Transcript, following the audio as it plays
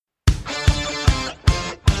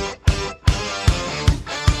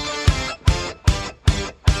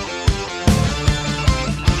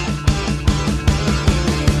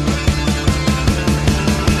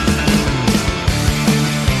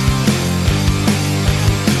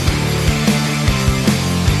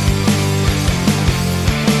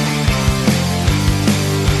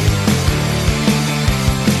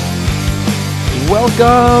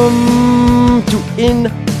Welcome to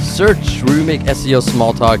In Search, where we make SEO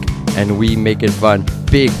small talk and we make it fun.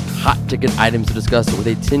 Big, hot ticket items to discuss with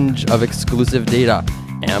a tinge of exclusive data.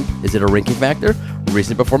 AMP, is it a ranking factor?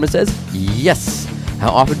 Recent performance says yes.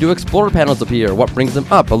 How often do Explorer panels appear? What brings them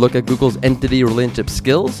up? A look at Google's entity relationship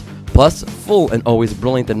skills, plus full and always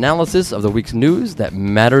brilliant analysis of the week's news that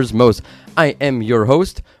matters most. I am your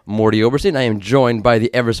host, Morty Oberstein. I am joined by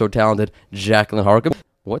the ever so talented Jacqueline Harcum.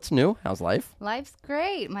 What's new? How's life? Life's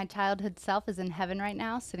great. My childhood self is in heaven right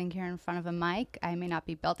now, sitting here in front of a mic. I may not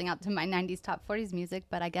be belting out to my 90s top 40s music,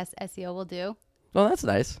 but I guess SEO will do. Well, that's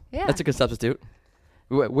nice. Yeah. That's a good substitute.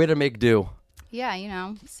 Way to make do. Yeah, you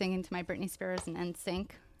know, singing to my Britney Spears and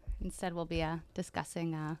NSYNC. Instead, we'll be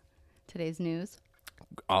discussing today's news.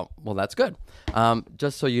 Oh, well, that's good.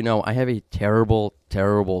 Just so you know, I have a terrible,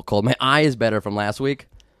 terrible cold. My eye is better from last week,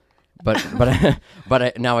 but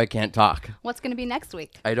now I can't talk. What's going to be next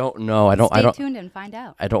week? I don't know. Stay tuned and find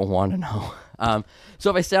out. I don't want to know. So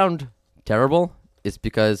if I sound terrible, it's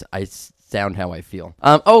because I sound how I feel.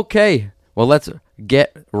 Okay. Well, let's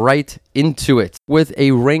get right into it with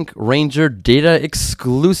a Rank Ranger data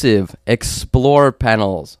exclusive Explore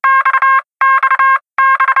panels.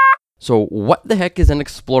 So what the heck is an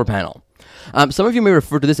Explore panel? Some of you may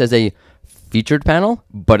refer to this as a featured panel,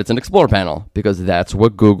 but it's an Explore panel because that's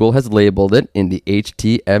what Google has labeled it in the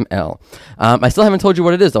HTML. I still haven't told you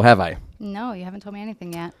what it is, though, have I? No, you haven't told me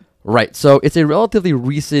anything yet. Right. So it's a relatively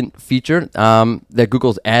recent feature that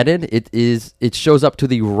Google's added. It shows up to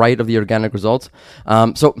the right of the organic results.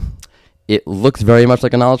 So it looks very much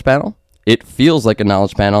like a knowledge panel. It feels like a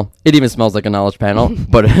knowledge panel. It even smells like a knowledge panel,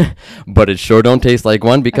 but it sure don't taste like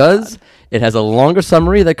one because it has a longer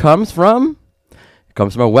summary that comes from a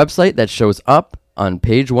website that shows up on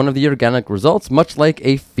page 1 of the organic results, much like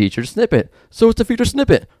a featured snippet. So it's a featured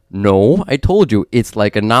snippet. No, I told you, it's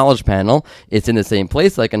like a knowledge panel. It's in the same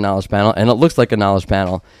place like a knowledge panel, and it looks like a knowledge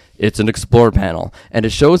panel. It's an Explore panel, and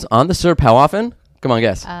it shows on the SERP how often? Come on,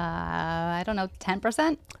 guess. I don't know,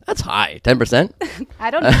 10%? That's high, 10%.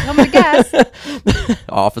 I don't know, tell me to guess.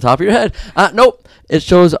 Off the top of your head. Nope, it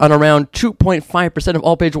shows on around 2.5% of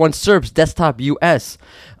all page 1 SERPs, desktop US.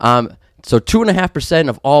 So 2.5%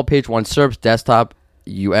 of all page 1 SERPs, desktop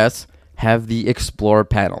US, have the Explore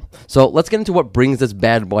panel. So let's get into what brings this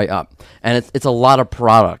bad boy up. And it's a lot of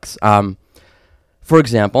products. For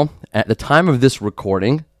example, at the time of this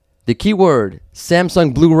recording, the keyword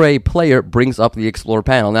Samsung Blu-ray player brings up the Explore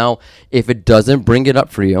panel. Now, if it doesn't bring it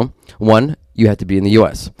up for you, 1, you have to be in the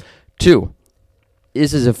US. 2,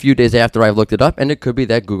 this is a few days after I've looked it up, and it could be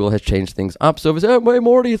that Google has changed things up. So if it's, hey,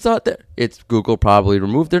 Morty, it's not there. It's Google probably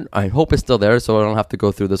removed it. I hope it's still there, so I don't have to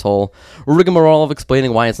go through this whole rigmarole of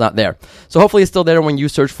explaining why it's not there. So hopefully it's still there when you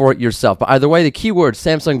search for it yourself. But either way, the keyword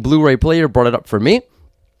Samsung Blu-ray player brought it up for me.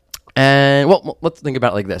 And, well, let's think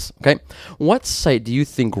about it like this, okay? What site do you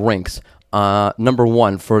think ranks number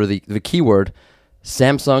 1 for the keyword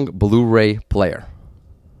Samsung Blu-ray player?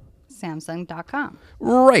 Samsung.com.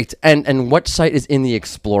 Right. And what site is in the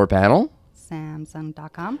Explore panel?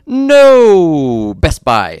 Samsung.com. No. Best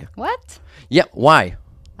Buy. What? Yep. Why?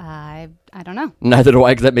 I don't know. Neither do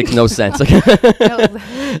I, because that makes no sense.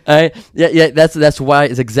 That's why.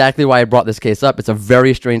 It's exactly why I brought this case up. It's a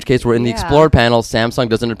very strange case where in the Explore panel, Samsung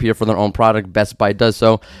doesn't appear for their own product. Best Buy does.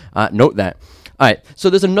 So note that. All right. So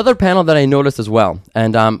there's another panel that I noticed as well.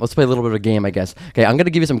 And let's play a little bit of a game, I guess. Okay. I'm going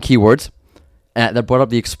to give you some keywords that brought up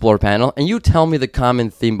the Explore panel, and you tell me the common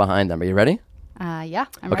theme behind them. Are you ready? Yeah,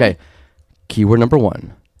 I'm ready. Okay. Keyword number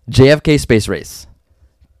 1, JFK space race.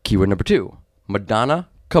 Keyword number 2, Madonna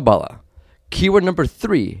Kabbalah. Keyword number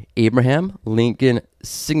 3, Abraham Lincoln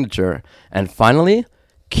signature. And finally,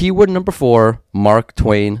 keyword number 4, Mark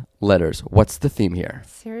Twain letters. What's the theme here?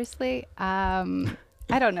 Seriously? I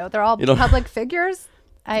don't know. They're all public figures?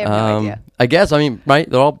 I have no idea. I guess. I mean, right?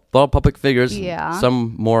 They're all public figures. Yeah.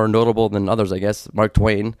 Some more notable than others, I guess. Mark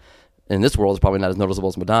Twain in this world is probably not as noticeable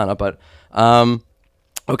as Madonna, but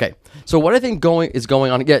okay. So what I think is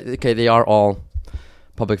going on? Yeah. Okay. They are all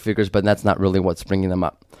public figures, but that's not really what's bringing them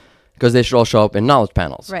up because they should all show up in knowledge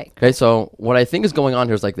panels. Right. Okay. So what I think is going on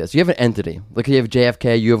here is like this: you have an entity, like you have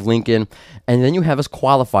JFK, you have Lincoln, and then you have a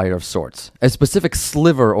qualifier of sorts, a specific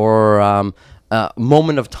sliver or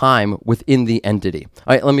moment of time within the entity.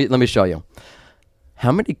 All right, let me show you.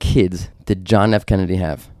 How many kids did John F. Kennedy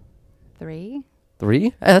have? 3.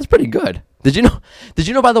 3? That's pretty good. Did you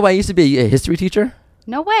know? By the way, I used to be a history teacher.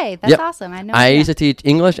 No way. That's awesome. I used to teach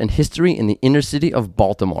English and history in the inner city of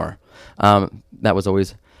Baltimore. That was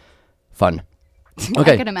always fun.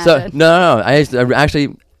 Okay, I can imagine. So no. I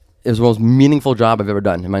actually It was the most meaningful job I've ever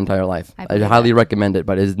done in my entire life. I highly recommend it,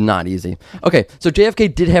 but it's not easy. Okay, so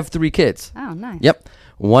JFK did have 3 kids. Oh, nice. Yep.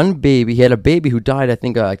 One baby. He had a baby who died, I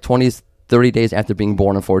think, like 30 days after being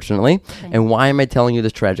born, unfortunately. Okay. And why am I telling you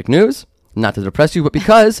this tragic news? Not to depress you, but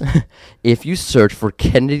because if you search for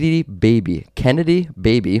Kennedy baby,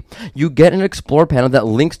 you get an Explore panel that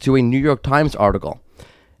links to a New York Times article.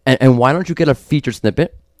 And why don't you get a featured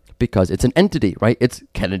snippet? Because it's an entity, right? It's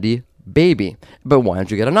Kennedy baby. But why don't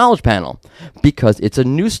you get a knowledge panel? Because it's a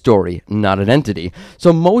news story, not an entity.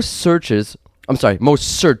 So most searchers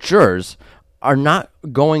are not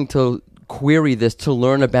going to query this to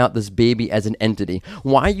learn about this baby as an entity.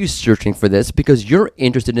 Why are you searching for this? Because you're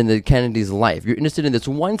interested in the Kennedy's life. You're interested in this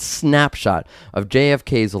one snapshot of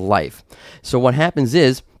JFK's life. So what happens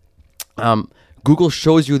is, Google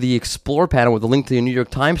shows you the Explore panel with a link to the New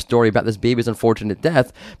York Times story about this baby's unfortunate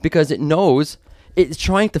death because it knows it's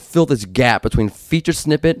trying to fill this gap between feature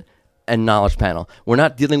snippet and knowledge panel. We're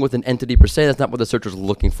not dealing with an entity per se. That's not what the searcher's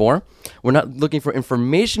looking for. We're not looking for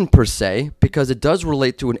information per se because it does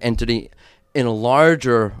relate to an entity in a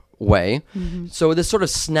larger way. Mm-hmm. So this sort of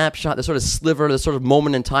snapshot, this sort of sliver, this sort of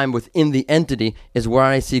moment in time within the entity is where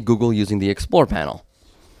I see Google using the Explore panel.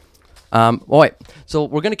 So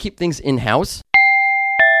we're going to keep things in-house.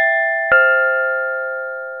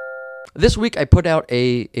 This week I put out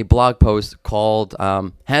a blog post called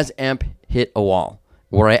Has AMP Hit a Wall?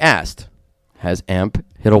 Where I asked, has AMP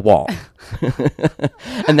hit a wall?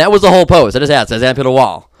 And that was the whole post. I just asked, has AMP hit a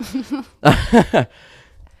wall?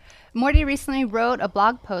 Morty recently wrote a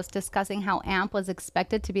blog post discussing how AMP was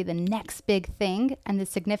expected to be the next big thing and the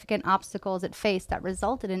significant obstacles it faced that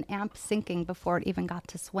resulted in AMP sinking before it even got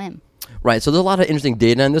to swim. Right, so there's a lot of interesting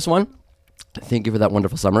data in this one. Thank you for that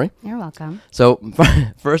wonderful summary. You're welcome. So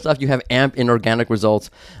first off, you have AMP in organic results.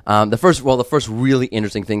 The first really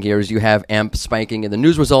interesting thing here is you have AMP spiking in the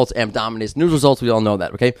news results. AMP dominates news results. We all know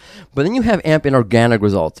that, okay? But then you have AMP in organic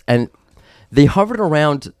results, and they hovered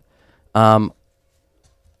around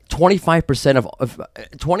 25%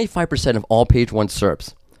 of all page 1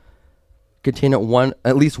 SERPs contain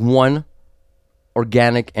at least one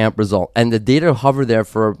organic AMP result, and the data hovered there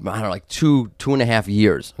for like 2.5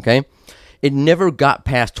 years. Okay. It never got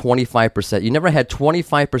past 25%. You never had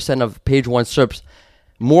 25% of page 1 SERPs,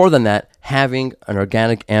 more than that, having an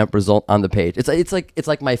organic AMP result on the page. It's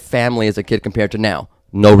like my family as a kid compared to now.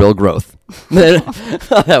 No real growth.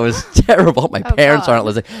 That was terrible. My parents aren't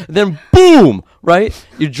listening. Then boom, right?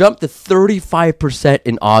 You jump to 35%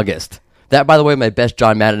 in August. That, by the way, my best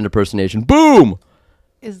John Madden impersonation. Boom.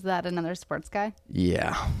 Is that another sports guy?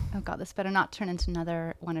 Yeah. Oh, God, this better not turn into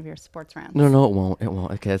another one of your sports rants. No, it won't. It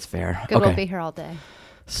won't. Okay, that's fair. Good, we'll be here all day.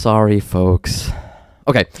 Sorry, folks.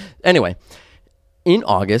 Okay, anyway. In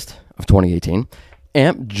August of 2018,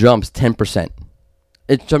 AMP jumps 10%.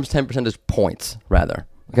 It jumps 10 percentage points, rather.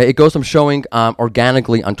 Okay, it goes from showing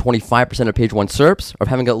organically on 25% of page 1 SERPs, or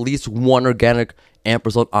having at least one organic AMP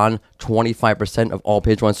result on 25% of all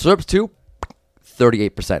page 1 SERPs to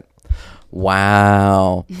 38%.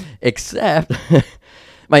 Wow. Except,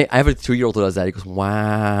 I have a 2-year-old who does that. He goes,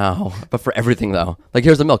 wow. But for everything, though. Like,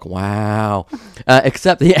 here's the milk. Wow.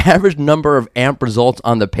 Except the average number of AMP results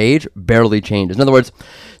on the page barely changes. In other words,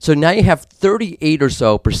 so now you have 38 or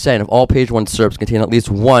so % of all page 1 SERPs contain at least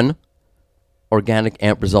one organic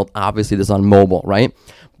AMP result. Obviously, this is on mobile, right?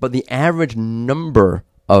 But the average number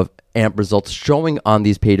of AMP results showing on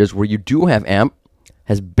these pages where you do have AMP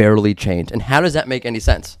has barely changed. And how does that make any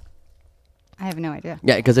sense? I have no idea.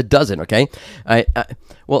 Yeah, because it doesn't, okay?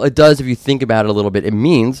 Well, it does if you think about it a little bit. It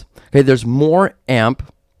means, okay, there's more AMP,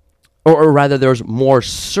 or rather there's more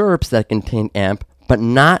SERPs that contain AMP, but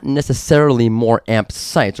not necessarily more AMP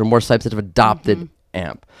sites or more sites that have adopted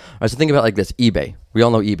AMP. All right, so think about it like this. eBay. We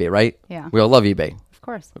all know eBay, right? Yeah. We all love eBay. Of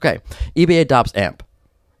course. Okay. eBay adopts AMP.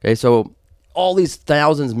 Okay, so all these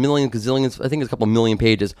thousands, millions, gazillions, I think it's a couple million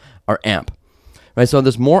pages are AMP. Right, so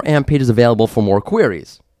there's more AMP pages available for more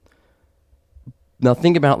queries. Now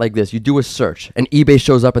think about it like this. You do a search, and eBay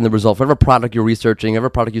shows up in the result. For whatever product you're researching,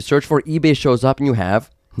 whatever product you search for, eBay shows up, and you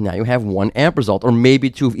have one AMP result, or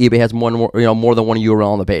maybe two if eBay has more than one URL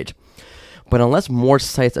on the page. But unless more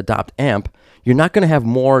sites adopt AMP, you're not going to have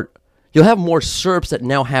more. You'll have more SERPs that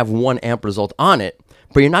now have one AMP result on it,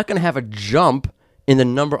 but you're not going to have a jump in the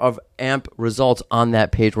number of AMP results on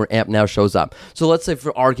that page where AMP now shows up. So let's say,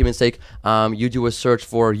 for argument's sake, you do a search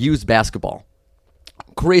for used basketball.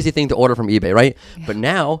 Crazy thing to order from eBay, right? Yeah. But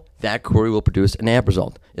now that query will produce an AMP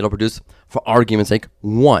result. It'll produce, for argument's sake,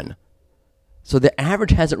 1. So the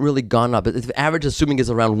average hasn't really gone up. If the average, assuming, is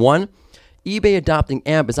around 1, eBay adopting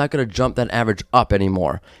AMP is not going to jump that average up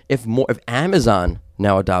anymore. If Amazon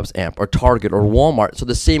now adopts AMP, or Target, or Walmart, so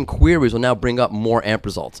the same queries will now bring up more AMP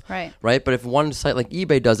results. Right. But if one site like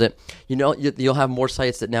eBay does it, you'll have more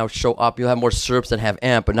sites that now show up. You'll have more SERPs that have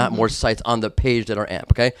AMP, but not more sites on the page that are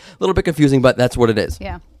AMP. Okay, a little bit confusing, but that's what it is.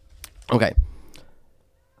 Yeah. Okay.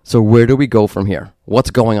 So where do we go from here? What's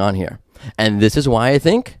going on here? And this is why I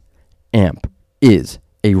think AMP is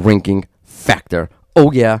a ranking factor.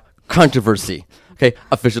 Oh yeah, controversy. Okay,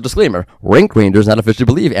 official disclaimer. Rank Ranger does not officially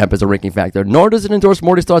believe AMP is a ranking factor, nor does it endorse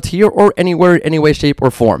Morty's thoughts here or anywhere in any way, shape,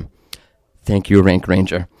 or form. Thank you, Rank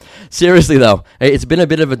Ranger. Seriously, though, it's been a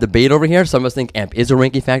bit of a debate over here. Some of us think AMP is a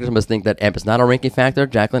ranking factor. Some of us think that AMP is not a ranking factor.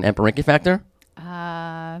 Jacqueline, AMP a ranking factor?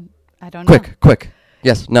 I don't know. Quick.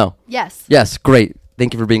 Yes, no. Yes. Yes, great.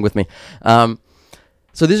 Thank you for being with me.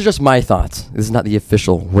 So these are just my thoughts. This is not the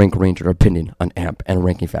official Rank Ranger opinion on AMP and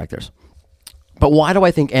ranking factors. But why do I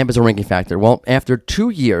think AMP is a ranking factor? Well, after 2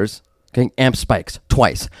 years, AMP spikes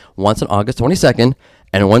twice. Once on August 22nd,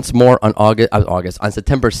 and once more on on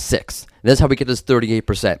September 6th. That's how we get this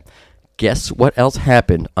 38%. Guess what else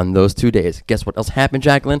happened on those 2 days? Guess what else happened,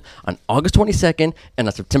 Jacqueline, on August 22nd and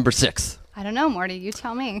on September 6th? I don't know, Morty. You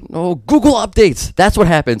tell me. Oh, Google updates. That's what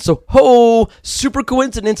happened. So, super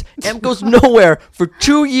coincidence. AMP goes nowhere for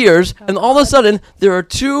 2 years, and all of a sudden, there are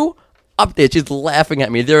 2 updates. She's laughing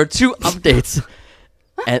at me. There are 2 updates.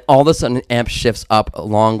 And all of a sudden, AMP shifts up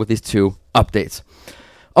along with these 2 updates.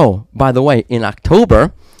 Oh, by the way, in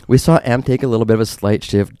October, we saw AMP take a little bit of a slight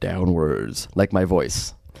shift downwards, like my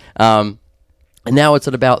voice. And now it's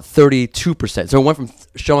at about 32%. So it went from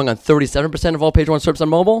showing on 37% of all page 1 SERPs on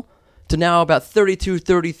mobile to now about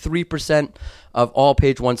 33% of all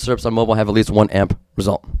page 1 SERPs on mobile have at least one AMP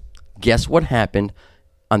result. Guess what happened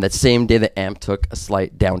on that same day that AMP took a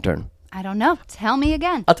slight downturn? I don't know. Tell me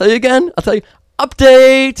again. I'll tell you again.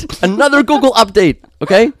 Update! Another Google update,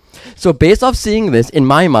 okay? So based off seeing this, in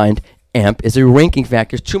my mind, AMP is a ranking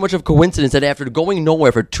factor. It's too much of a coincidence that after going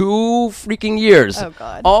nowhere for 2 freaking years,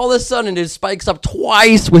 all of a sudden it spikes up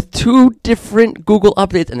twice with 2 different Google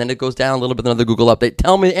updates, and then it goes down a little bit with another Google update.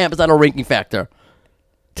 Tell me AMP is not a ranking factor.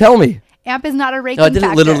 Tell me. AMP is not a ranking factor. No, I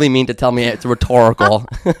didn't literally mean to tell me. It's rhetorical.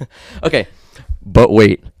 Okay, but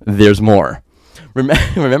wait, there's more.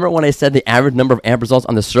 Remember when I said the average number of AMP results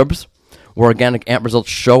on the SERPs where organic AMP results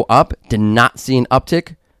show up did not see an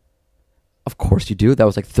uptick? Of course you do. That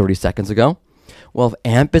was like 30 seconds ago. Well, if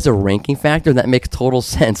AMP is a ranking factor, that makes total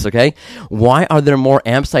sense, okay? Why are there more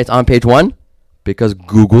AMP sites on page 1? Because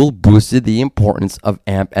Google boosted the importance of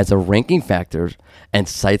AMP as a ranking factor, and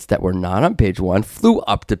sites that were not on page 1 flew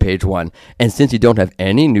up to page 1. And since you don't have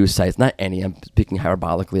any new sites, not any, I'm speaking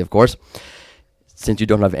hyperbolically, of course, since you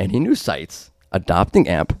don't have any new sites adopting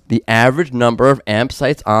AMP, the average number of AMP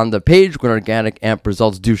sites on the page when organic AMP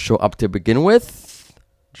results do show up to begin with,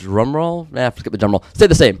 drum roll? Skip the drum roll. Stay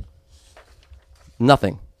the same.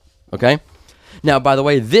 Nothing. Okay? Now, by the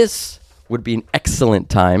way, this would be an excellent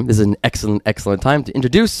time. This is an excellent time to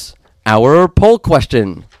introduce our poll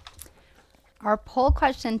question. Our poll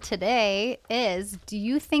question today is, do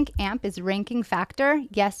you think AMP is ranking factor,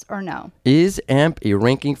 yes or no? Is AMP a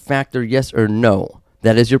ranking factor, yes or no?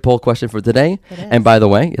 That is your poll question for today. It is. And by the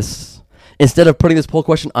way, yes, instead of putting this poll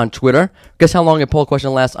question on Twitter, guess how long a poll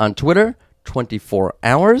question lasts on Twitter? 24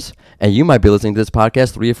 hours, and you might be listening to this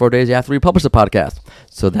podcast 3 or 4 days after we publish the podcast.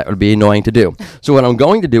 So that would be annoying to do. So what I'm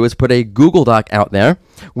going to do is put a Google Doc out there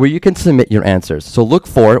where you can submit your answers. So look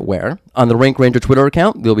for it where? On the Rank Ranger Twitter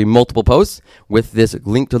account, there'll be multiple posts with this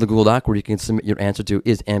link to the Google Doc where you can submit your answer to,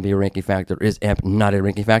 is AMP a ranking factor? Is AMP not a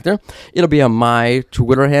ranking factor? It'll be on my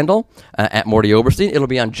Twitter handle, at Morty Oberstein. It'll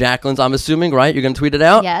be on Jacqueline's, I'm assuming, right? You're going to tweet it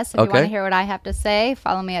out? Yes. If you want to hear what I have to say,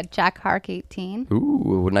 follow me at JackHark18.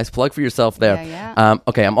 Ooh, nice plug for yourself there. Yeah.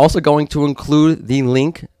 Okay, I'm also going to include the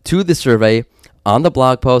link to the survey on the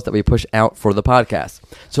blog post that we push out for the podcast.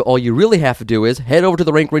 So all you really have to do is head over to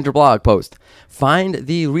the Rank Ranger blog post. Find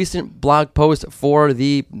the recent blog post for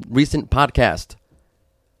the recent podcast.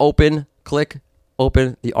 Click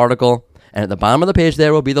open the article, and at the bottom of the page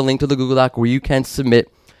there will be the link to the Google Doc where you can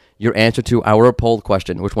submit your answer to our poll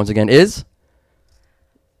question, which once again is...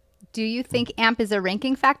 Do you think AMP is a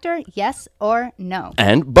ranking factor, yes or no?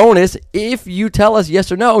 And bonus, if you tell us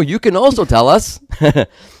yes or no, you can also tell us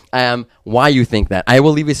why you think that. I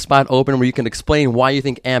will leave a spot open where you can explain why you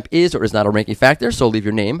think AMP is or is not a ranking factor. So leave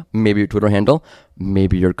your name, maybe your Twitter handle,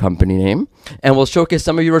 maybe your company name, and we'll showcase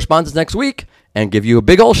some of your responses next week and give you a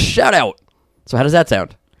big old shout out. So how does that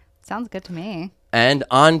sound? Sounds good to me. And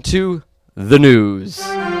on to the news.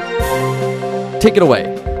 Take it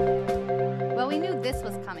away. Well, we knew this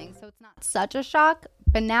was coming, so it's not such a shock,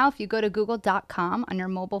 But now if you go to google.com on your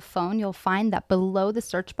mobile phone, you'll find that below the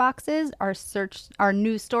search boxes are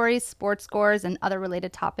news stories, sports scores, and other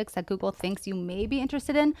related topics that Google thinks you may be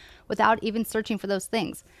interested in without even searching for those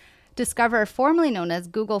things. Discover, formerly known as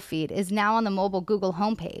Google Feed, is now on the mobile Google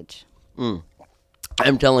homepage.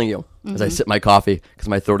 I'm telling you, as I sip my coffee, because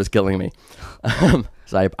my throat is killing me.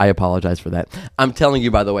 So I apologize for that. I'm telling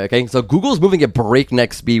you, by the way, okay? So Google's moving at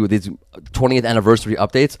breakneck speed with these 20th anniversary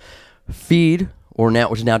updates. Feed,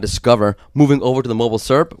 which is now Discover, moving over to the mobile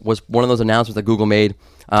SERP was one of those announcements that Google made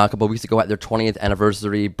a couple of weeks ago at their 20th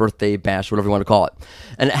anniversary birthday bash, whatever you want to call it.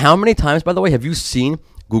 And how many times, by the way, have you seen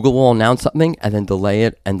Google will announce something and then delay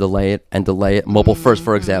it and delay it and delay it? Mobile first,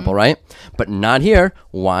 for example, right? But not here.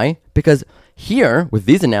 Why? Because here, with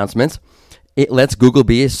these announcements, it lets Google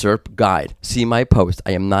be a SERP guide. See my post.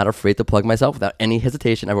 I am not afraid to plug myself without any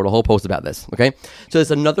hesitation. I wrote a whole post about this, okay? So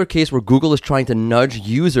it's another case where Google is trying to nudge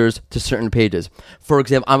users to certain pages. For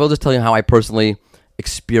example, I will just tell you how I personally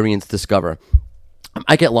experience Discover.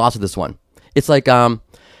 I get lost with this one. It's like,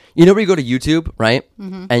 you know where you go to YouTube, right?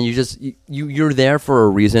 And you're there for a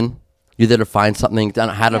reason. You're there to find something,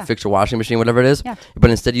 how to fix your washing machine, whatever it is. Yeah.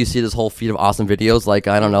 But instead you see this whole feed of awesome videos, like,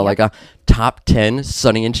 I don't know, like a top 10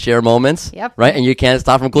 Sonny and Cher moments, right? And you can't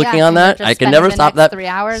stop from clicking on that. I can never stop that. 3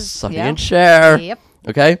 hours. Sonny and Cher.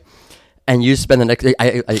 Okay? And you spend the next day,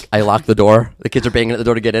 I lock the door. The kids are banging at the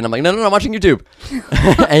door to get in. I'm like, no, I'm watching YouTube.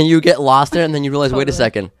 And you get lost there, and then you realize, wait a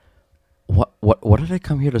second. What did I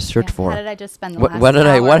come here to search for? How did I just spend the last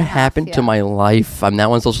hour what happened to my life? I'm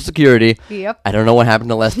now on Social Security. I don't know what happened in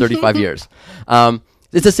the last 35 years.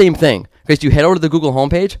 It's the same thing. Because you head over to the Google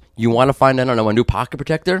homepage, you want to find, I don't know, a new pocket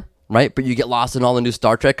protector, right? But you get lost in all the new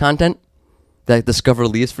Star Trek content that Discover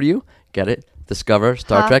leaves for you. Get it? Discover,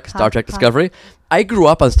 Star Trek Discovery. I grew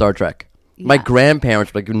up on Star Trek. My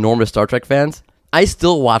grandparents were like enormous Star Trek fans. I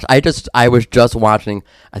still watch. I was just watching.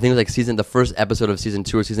 I think it was like the first episode of season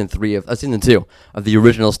 2 or season 3 of season 2 of the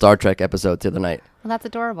original Star Trek episodes the other night. Well, that's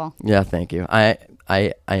adorable. Yeah, thank you. I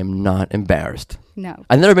am not embarrassed. No,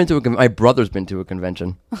 I've never been to my brother's been to a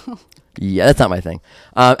convention. Yeah, that's not my thing.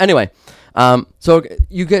 Anyway, so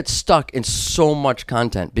you get stuck in so much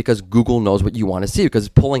content because Google knows what you want to see because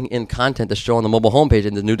it's pulling in content to show on the mobile homepage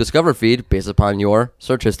in the new Discover feed based upon your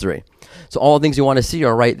search history. So all the things you want to see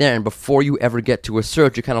are right there, and before you ever get to a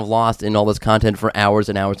search, you're kind of lost in all this content for hours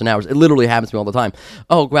and hours and hours. It literally happens to me all the time.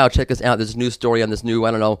 Oh, wow, check this out. There's a new story on this new,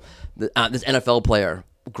 I don't know, this NFL player.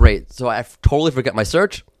 Great. So I totally forget my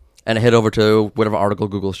search, and I head over to whatever article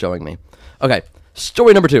Google's showing me. Okay,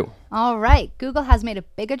 story number 2. All right. Google has made a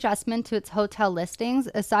big adjustment to its hotel listings.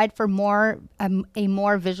 Aside from a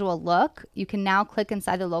more visual look, you can now click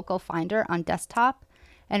inside the local finder on desktop,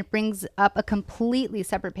 and it brings up a completely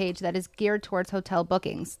separate page that is geared towards hotel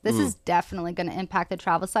bookings. This is definitely going to impact the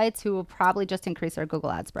travel sites who will probably just increase their Google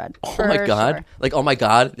ad spread. Oh my God. Sure. Like, oh my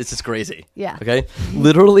God, this is crazy. Yeah. Okay.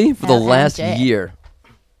 Literally for the last year,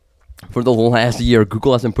 Google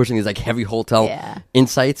has been pushing these like heavy hotel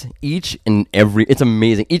insights it's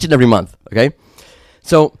amazing, each and every month. Okay.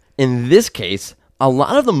 So in this case, a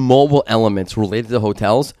lot of the mobile elements related to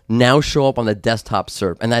hotels now show up on the desktop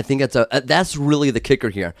SERP. And I think that's really the kicker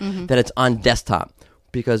here, that it's on desktop.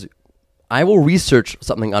 Because I will research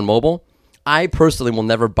something on mobile. I personally will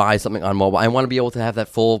never buy something on mobile. I want to be able to have that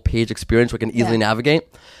full page experience where I can easily navigate.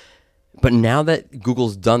 But now that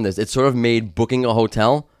Google's done this, it's sort of made booking a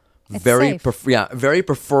hotel very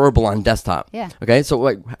preferable on desktop. Yeah. Okay, so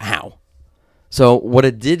like, how? So what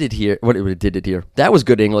it did here, that was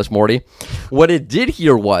good English, Morty. What it did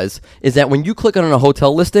here is that when you click on a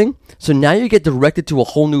hotel listing, so now you get directed to a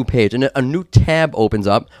whole new page, and a new tab opens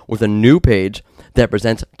up with a new page that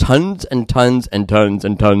presents tons and tons and tons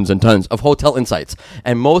and tons and tons of hotel insights,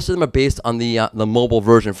 and most of them are based on the mobile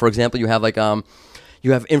version. For example, you have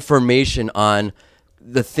you have information on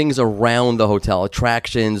the things around the hotel,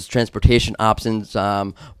 attractions, transportation options,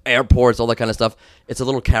 airports, all that kind of stuff. It's a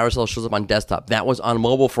little carousel that shows up on desktop. That was on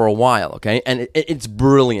mobile for a while, okay? And it's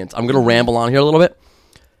brilliant. I'm going to ramble on here a little bit,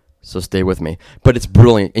 so stay with me. But it's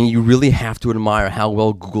brilliant, and you really have to admire how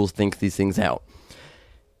well Google thinks these things out.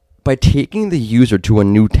 By taking the user to a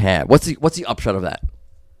new tab, what's the upshot of that?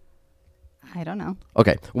 I don't know.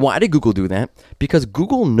 Okay, why did Google do that? Because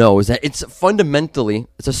Google knows that it's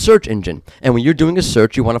a search engine. And when you're doing a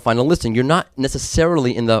search, you want to find a listing. You're not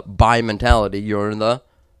necessarily in the buy mentality. You're in the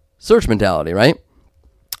search mentality, right?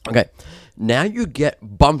 Okay, now you get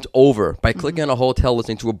bumped over by clicking on a hotel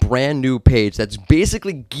listing to a brand new page that's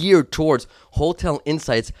basically geared towards hotel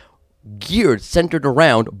insights, centered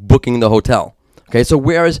around booking the hotel. Okay, so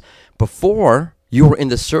whereas before you were in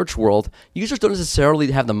the search world, users don't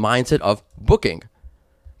necessarily have the mindset of booking.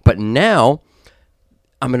 But now,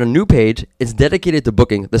 I'm in a new page. It's dedicated to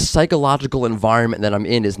booking. The psychological environment that I'm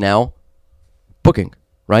in is now booking,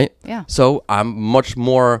 right? Yeah. So I'm much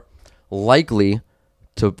more likely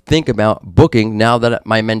to think about booking now that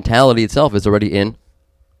my mentality itself is already in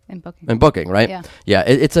booking, right? Yeah. Yeah,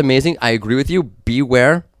 it's amazing. I agree with you.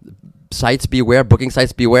 Beware. Sites beware. Booking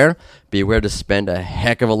sites beware. Beware to spend a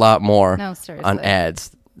heck of a lot more on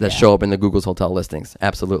ads that show up in the Google's hotel listings.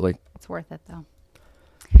 Absolutely. It's worth it, though.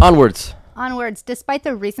 Onwards. Despite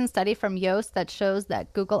the recent study from Yoast that shows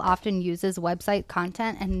that Google often uses website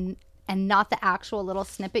content and not the actual little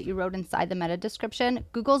snippet you wrote inside the meta description,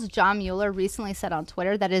 Google's John Mueller recently said on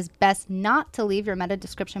Twitter that it is best not to leave your meta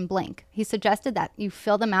description blank. He suggested that you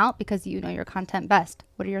fill them out because you know your content best.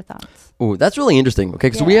 What are your thoughts? Ooh, that's really interesting.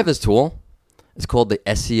 Okay, so we have this tool. It's called the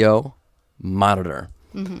SEO Monitor.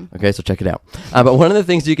 Mm-hmm. Okay, so check it out. But one of the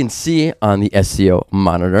things you can see on the SEO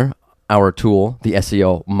Monitor, our tool, the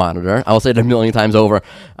SEO Monitor, I will say it a million times over.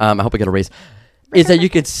 I hope I get a raise. Is that you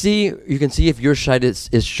can see if your site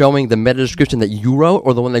is showing the meta description that you wrote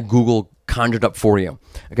or the one that Google conjured up for you.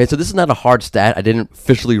 Okay, so this is not a hard stat. I didn't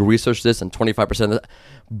officially research this, and 25% of that.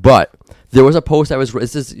 But there was a post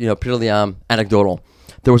this is purely anecdotal.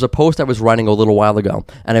 There was a post I was writing a little while ago,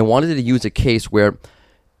 and I wanted to use a case where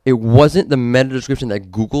it wasn't the meta description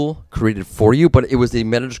that Google created for you, but it was the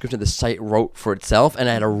meta description the site wrote for itself, and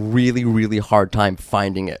I had a really, really hard time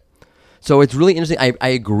finding it. So it's really interesting. I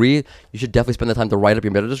agree. You should definitely spend the time to write up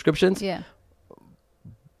your meta descriptions. Yeah.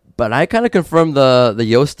 But I kind of confirmed the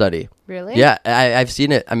Yoast study. Really? Yeah, I've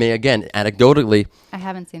seen it. I mean, again, anecdotally. I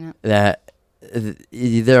haven't seen it. That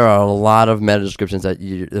there are a lot of meta descriptions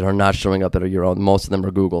that are not showing up that are your own. Most of them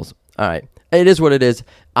are Google's. All right. It is what it is.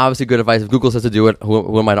 Obviously, good advice. If Google says to do it,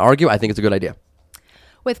 who am I to argue? I think it's a good idea.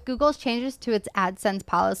 With Google's changes to its AdSense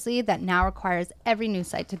policy that now requires every news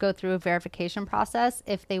site to go through a verification process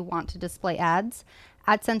if they want to display ads,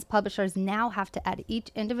 AdSense publishers now have to add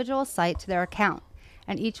each individual site to their account,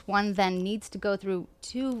 and each one then needs to go through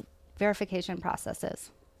 2 verification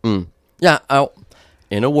processes. Yeah,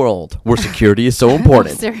 in a world where security is so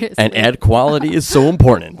important and ad quality is so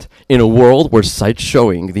important, in a world where sites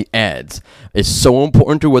showing the ads is so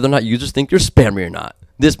important to whether or not users think you're spammy or not,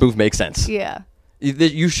 this move makes sense. Yeah.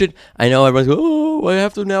 You should. I know everyone's going, oh, I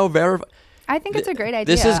have to now verify. I think it's a great idea.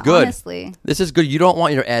 This is good. Honestly, this is good. You don't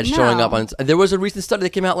want your ads showing up on. There was a recent study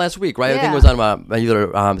that came out last week, right? Yeah. I think it was on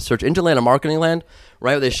either Search Engine Land or Marketing Land,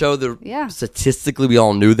 right? They showed statistically, we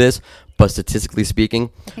all knew this, but statistically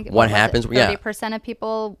speaking, what happens? 30% of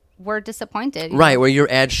people were disappointed. Right, where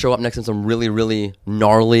your ads show up next to some really, really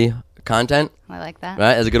gnarly content. I like that.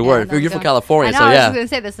 Right? That's a good word. You're from California, I know, so I was going to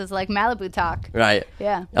say this is like Malibu talk. Right.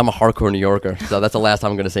 Yeah. I'm a hardcore New Yorker, so that's the last time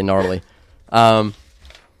I'm going to say gnarly.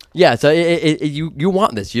 Yeah, so you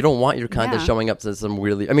want this. You don't want your content showing up to some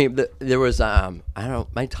weirdly. I mean, there was I don't know.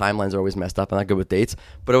 My timelines are always messed up. I'm not good with dates,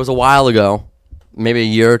 but it was a while ago, maybe a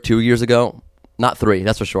year, 2 years ago, not 3.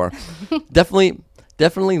 That's for sure. definitely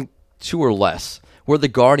 2 or less. Where the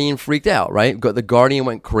Guardian freaked out. Right, the Guardian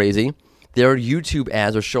went crazy. Their YouTube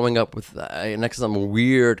ads are showing up with next to some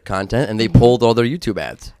weird content, and they pulled all their YouTube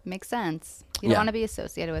ads. Makes sense. You don't want to be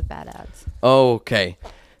associated with bad ads. Okay,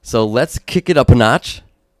 so let's kick it up a notch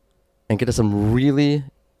and get to some really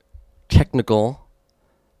technical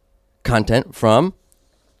content from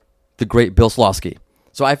the great Bill Slawski.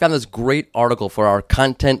 So I found this great article for our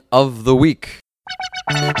content of the week.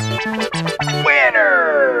 Winner!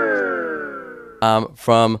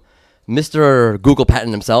 From Mr. Google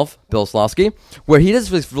Patent himself, Bill Slawski, where he does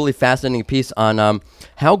this really fascinating piece on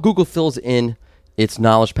how Google fills in its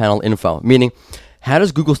knowledge panel info, meaning how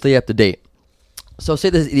does Google stay up to date? So say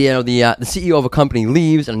this, the CEO of a company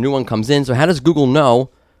leaves and a new one comes in. So how does Google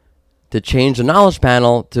know to change the knowledge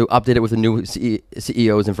panel to update it with the new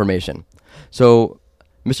CEO's information? So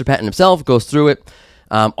Mr. Patent himself goes through it.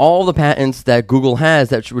 All the patents that Google has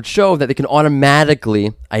that would show that they can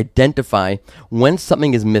automatically identify when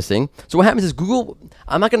something is missing. So what happens is Google,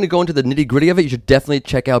 I'm not going to go into the nitty gritty of it. You should definitely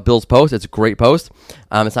check out Bill's post. It's a great post.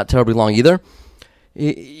 It's not terribly long either.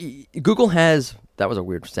 Google has, that was a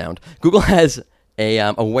weird sound. Google has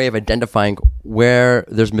a way of identifying where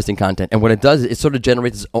there's missing content. And what it does is it sort of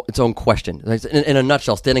generates its own question. In a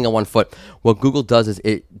nutshell, standing on one foot, what Google does is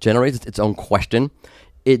it generates its own question.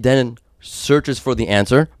 It then searches for the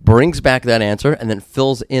answer, brings back that answer, and then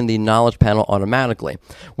fills in the knowledge panel automatically.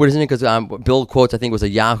 What is it? Because Bill quotes, I think it was a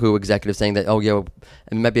Yahoo executive saying that,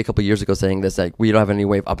 it might be a couple of years ago saying this, like, we don't have any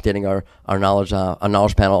way of updating our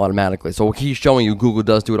knowledge panel automatically. So he's showing you Google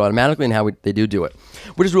does do it automatically and how they do it,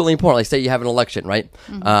 which is really important. Like, say you have an election, right?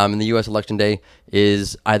 Mm-hmm. And the U.S. election day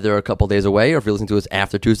is either a couple days away, or if you're listening to us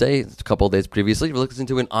after Tuesday, it's a couple of days previously. If you're listening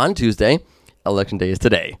to it on Tuesday, election day is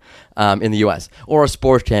today in the U.S., or a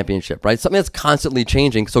sports championship, right? Something that's constantly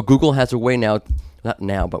changing. So Google has a way now, not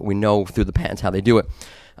now, but we know through the patents how they do it,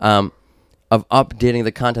 of updating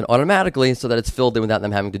the content automatically so that it's filled in without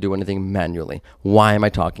them having to do anything manually. Why am I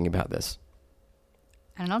talking about this?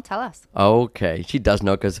 I don't know. Tell us. Okay. She does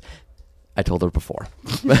know because I told her before.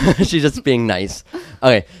 She's just being nice.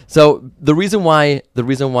 Okay. So the reason why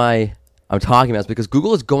I'm talking about is because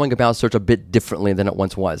Google is going about search a bit differently than it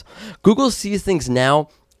once was. Google sees things now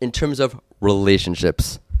in terms of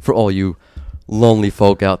relationships. For all you lonely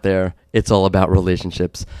folk out there, it's all about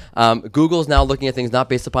relationships. Google's now looking at things not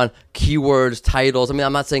based upon keywords, titles. I mean,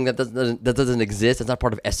 I'm not saying that doesn't exist. It's not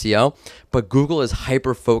part of SEO. But Google is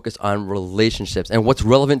hyper-focused on relationships. And what's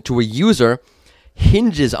relevant to a user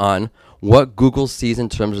hinges on what Google sees in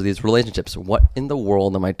terms of these relationships. What in the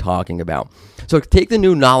world am I talking about? So take the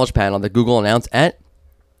new Knowledge Panel that Google announced at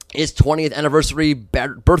its 20th anniversary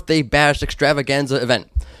birthday bash extravaganza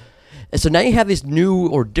event. And so now you have these new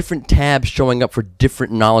or different tabs showing up for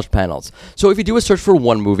different knowledge panels. So if you do a search for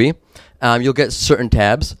one movie, you'll get certain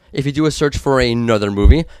tabs. If you do a search for another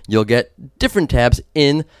movie, you'll get different tabs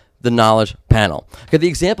in the knowledge panel. Okay, the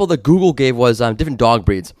example that Google gave was different dog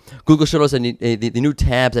breeds. Google showed us the new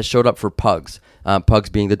tabs that showed up for pugs. Pugs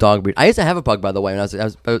being the dog breed. I used to have a pug, by the way, when I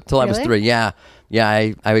was until I was 3. Yeah,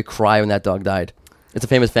 I would cry when that dog died. It's a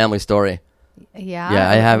famous family story. Yeah. Yeah,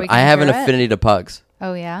 I have an affinity to pugs.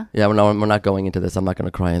 Oh yeah. Yeah, we're not going into this. I'm not going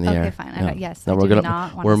to cry in the air. Okay, fine. No. Yes. No,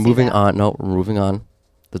 we're moving on. No, we're moving on.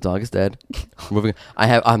 The dog is dead. Moving.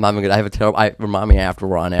 I'm not even gonna. I have a terrible. Remind me after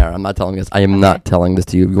we're on air. I'm not telling this. I am not telling this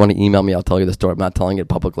to you. If you want to email me, I'll tell you the story. I'm not telling it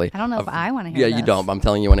publicly. I don't know if I want to hear. Yeah, you don't. But I'm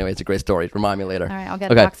telling you anyway. It's a great story. Remind me later. All right, I'll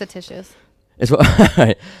get a box of tissues. All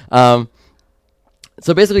right.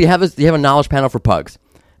 So basically, you have a knowledge panel for pugs,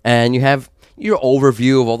 and you have your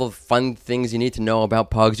overview of all the fun things you need to know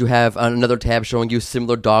about pugs. You have another tab showing you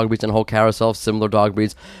similar dog breeds and a whole carousel of similar dog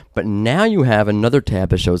breeds. But now you have another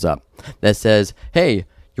tab that shows up that says, hey,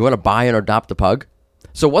 you want to buy and adopt a pug?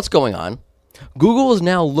 So what's going on? Google is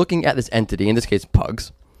now looking at this entity, in this case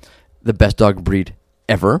pugs, the best dog breed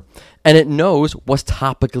ever, and it knows what's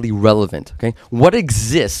topically relevant. Okay, what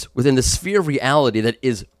exists within the sphere of reality that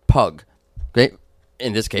is pug. Okay,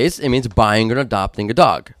 in this case, it means buying or adopting a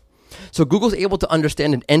dog. So Google's able to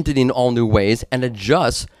understand an entity in all new ways and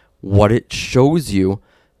adjust what it shows you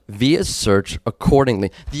via search accordingly.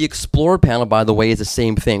 The Explorer panel, by the way, is the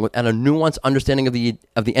same thing. Without a nuanced understanding of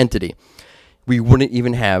the entity, we wouldn't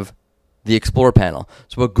even have the Explorer panel.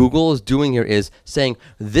 So what Google is doing here is saying,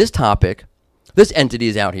 this topic, this entity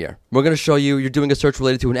is out here. We're going to show you, you're doing a search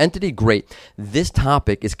related to an entity, great. This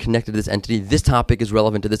topic is connected to this entity. This topic is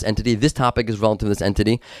relevant to this entity. This topic is relevant to this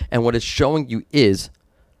entity. And what it's showing you is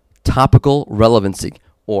topical relevancy,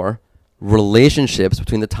 or relationships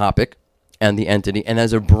between the topic and the entity. And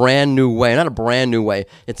there's a brand new way, not a brand new way,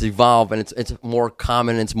 it's evolved and it's more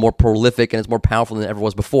common and it's more prolific and it's more powerful than it ever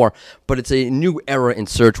was before. But it's a new era in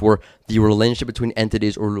search where the relationship between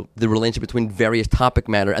entities or the relationship between various topic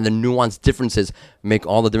matter and the nuanced differences make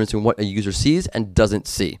all the difference in what a user sees and doesn't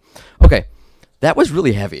see. Okay. That was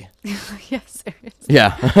really heavy. Yes, seriously.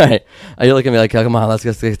 Yeah. All right. You look at me like, come on, let's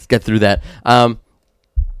get through that.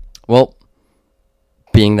 Well,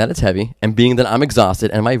 being that it's heavy and being that I'm exhausted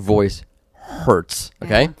and my voice hurts,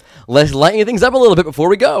 okay? Yeah. Let's lighten things up a little bit before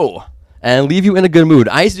we go and leave you in a good mood.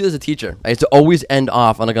 I used to do this as a teacher. I used to always end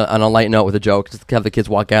off on a light note with a joke, just to have the kids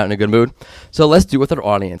walk out in a good mood. So let's do it with our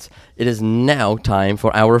audience. It is now time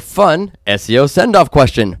for our fun SEO send-off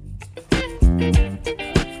question.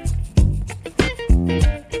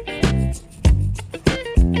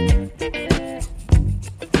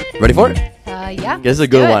 Ready for it? Yeah. This is a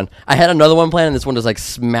good one. I had another one planned, and this one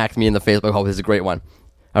just smacked me in the face. But I hope this is a great one.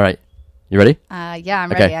 All right. You ready? Yeah, I'm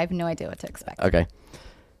ready. I have no idea what to expect. Okay.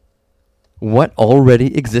 What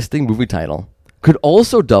already existing movie title could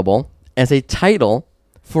also double as a title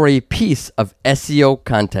for a piece of SEO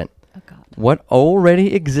content? Oh, God. What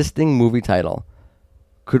already existing movie title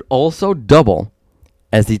could also double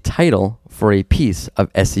as the title for a piece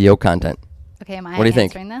of SEO content? Okay, am I what do you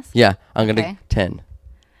answering think? This? Yeah, I'm going to 10.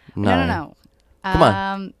 9. No. Come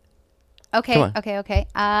on. Okay, Come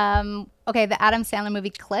on. Okay, the Adam Sandler movie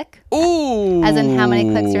Click. Ooh. As in how many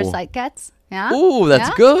clicks your site gets. Yeah. Ooh, that's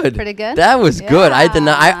good. Pretty good. That was good. I did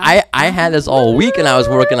not. I had this all week and I was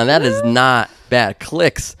working on that. Is not bad.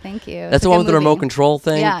 Clicks. Thank you. That's the one with the remote control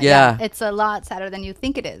thing. Yeah. It's a lot sadder than you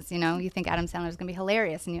think it is. You know, you think Adam Sandler is gonna be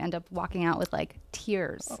hilarious, and you end up walking out with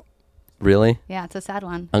tears. Really? Yeah, it's a sad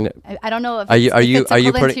one. I don't know if are you it's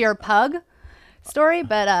equivalent putting to your pug. story,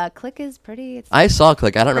 but Click is pretty. I saw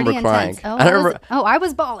Click. I don't remember crying. Oh, I don't remember. I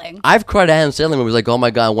was bawling. I've cried at Adam Sandler movies like, oh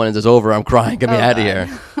my God, when is this over? I'm crying. Get me out of here.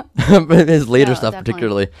 His later stuff, definitely.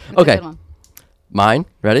 particularly. It's a Okay. good one. Mine?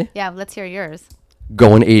 Ready? Yeah, let's hear yours.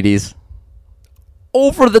 Going 80s.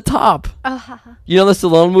 Over the top. You know the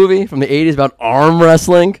Stallone movie from the 80s about arm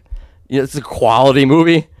wrestling? You know, it's a quality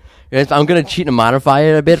movie. I'm going to cheat and modify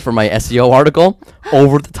it a bit for my SEO article.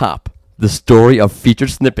 Over the top. The story of featured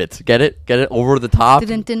snippets. Get it? Get it? Over the top.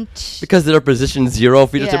 Because they're position 0.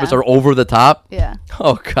 Featured snippets are over the top. Yeah.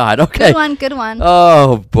 Oh, God. Okay. Good one.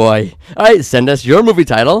 Oh, boy. All right. Send us your movie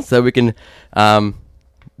title so we can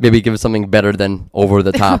maybe give us something better than over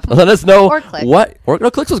the top. Let us know Or Click. No,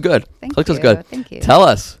 Clicks was good. Clicks was good. Thank you. Tell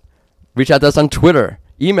us. Reach out to us on Twitter.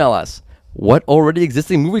 Email us. What already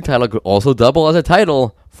existing movie title could also double as a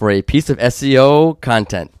title for a piece of SEO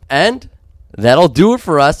content? And that'll do it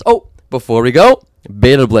for us. Oh, before we go,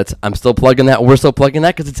 Beta Blitz. I'm still plugging that. We're still plugging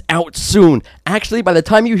that because it's out soon. Actually, by the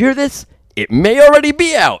time you hear this, it may already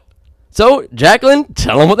be out. So, Jacqueline,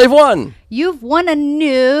 tell them what they've won. You've won a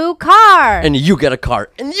new car. And you get a car.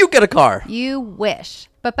 And you get a car. You wish.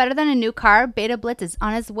 But better than a new car, Beta Blitz is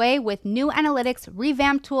on its way with new analytics,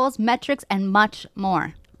 revamped tools, metrics, and much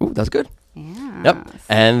more. Ooh, that's good. Yeah. Yep.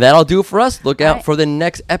 And that'll do it for us. Look out for the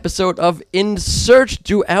next episode of In Search,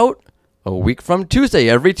 due out a week from Tuesday.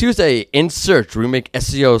 Every Tuesday, In Search, we make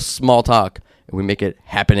SEO small talk. And we make it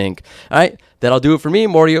happening. All right. That'll do it for me,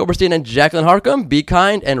 Morty Oberstein and Jacqueline Harcum. Be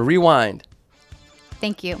kind and rewind.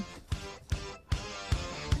 Thank you.